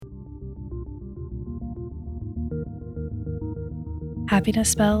Happiness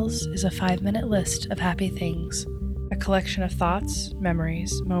Spells is a 5-minute list of happy things, a collection of thoughts,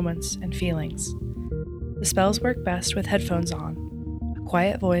 memories, moments, and feelings. The spells work best with headphones on, a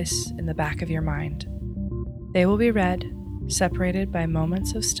quiet voice in the back of your mind. They will be read, separated by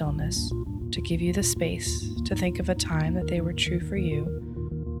moments of stillness, to give you the space to think of a time that they were true for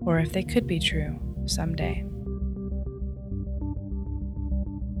you, or if they could be true someday.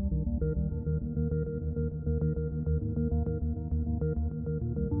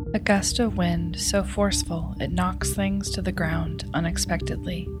 A gust of wind so forceful it knocks things to the ground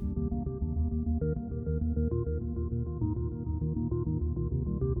unexpectedly.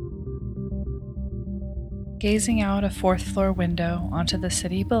 Gazing out a 4th floor window onto the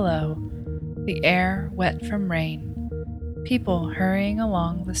city below, the air wet from rain, people hurrying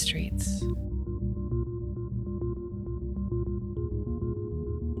along the streets.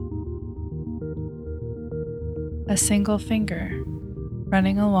 A single finger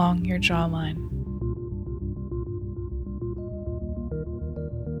running along your jawline.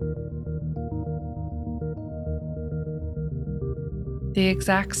 The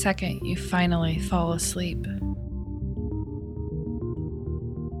exact second you finally fall asleep.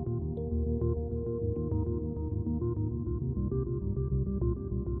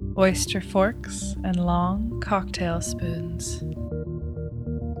 Oyster forks and long cocktail spoons.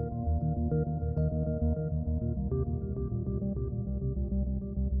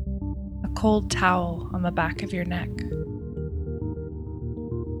 Cold towel on the back of your neck.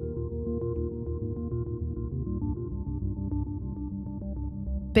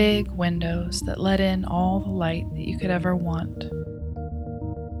 Big windows that let in all the light that you could ever want.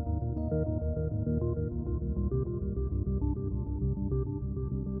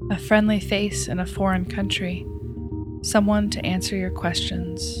 A friendly face in a foreign country. Someone to answer your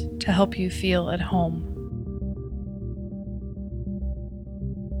questions, to help you feel at home.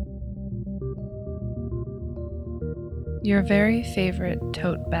 Your very favorite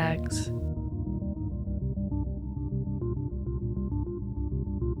tote bags.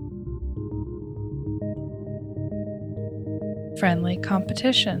 Friendly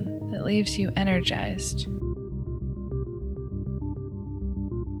competition that leaves you energized.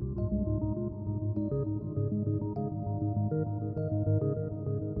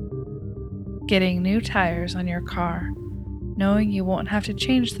 Getting new tires on your car, knowing you won't have to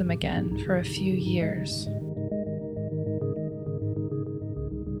change them again for a few years.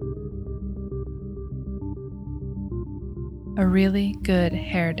 A really good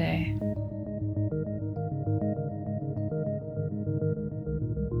hair day.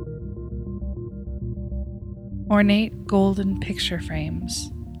 Ornate golden picture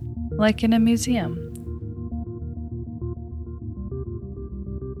frames, like in a museum.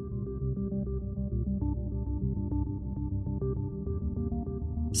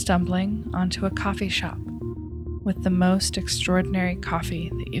 Stumbling onto a coffee shop with the most extraordinary coffee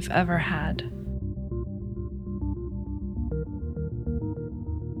that you've ever had.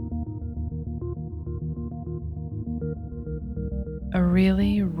 A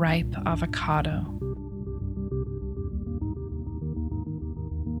really ripe avocado.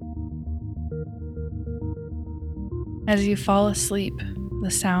 As you fall asleep, the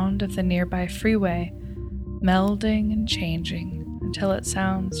sound of the nearby freeway melding and changing until it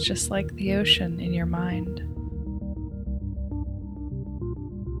sounds just like the ocean in your mind.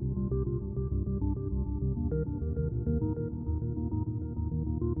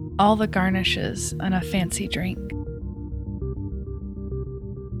 All the garnishes on a fancy drink.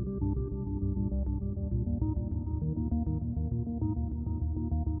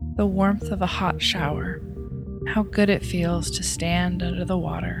 The warmth of a hot shower, how good it feels to stand under the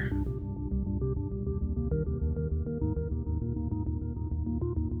water.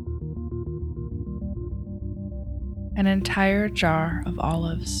 An entire jar of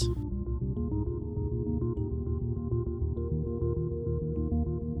olives.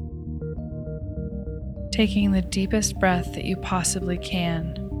 Taking the deepest breath that you possibly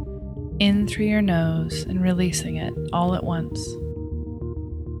can, in through your nose and releasing it all at once.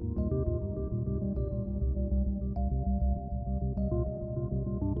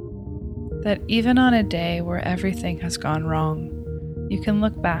 That even on a day where everything has gone wrong, you can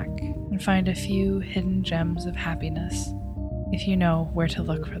look back and find a few hidden gems of happiness if you know where to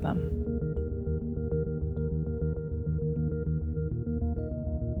look for them.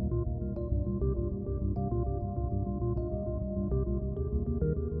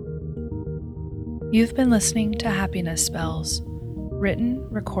 You've been listening to Happiness Spells, written,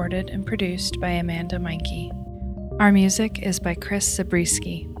 recorded, and produced by Amanda Meinke. Our music is by Chris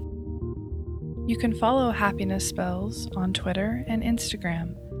Zabriskie. You can follow Happiness Spells on Twitter and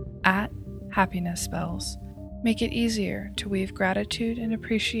Instagram at Happiness Spells. Make it easier to weave gratitude and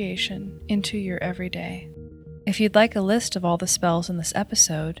appreciation into your everyday. If you'd like a list of all the spells in this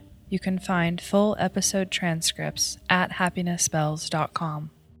episode, you can find full episode transcripts at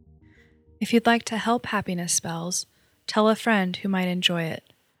happinessspells.com. If you'd like to help Happiness Spells, tell a friend who might enjoy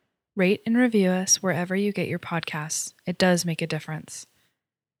it. Rate and review us wherever you get your podcasts. It does make a difference.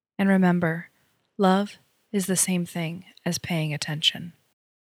 And remember, love is the same thing as paying attention.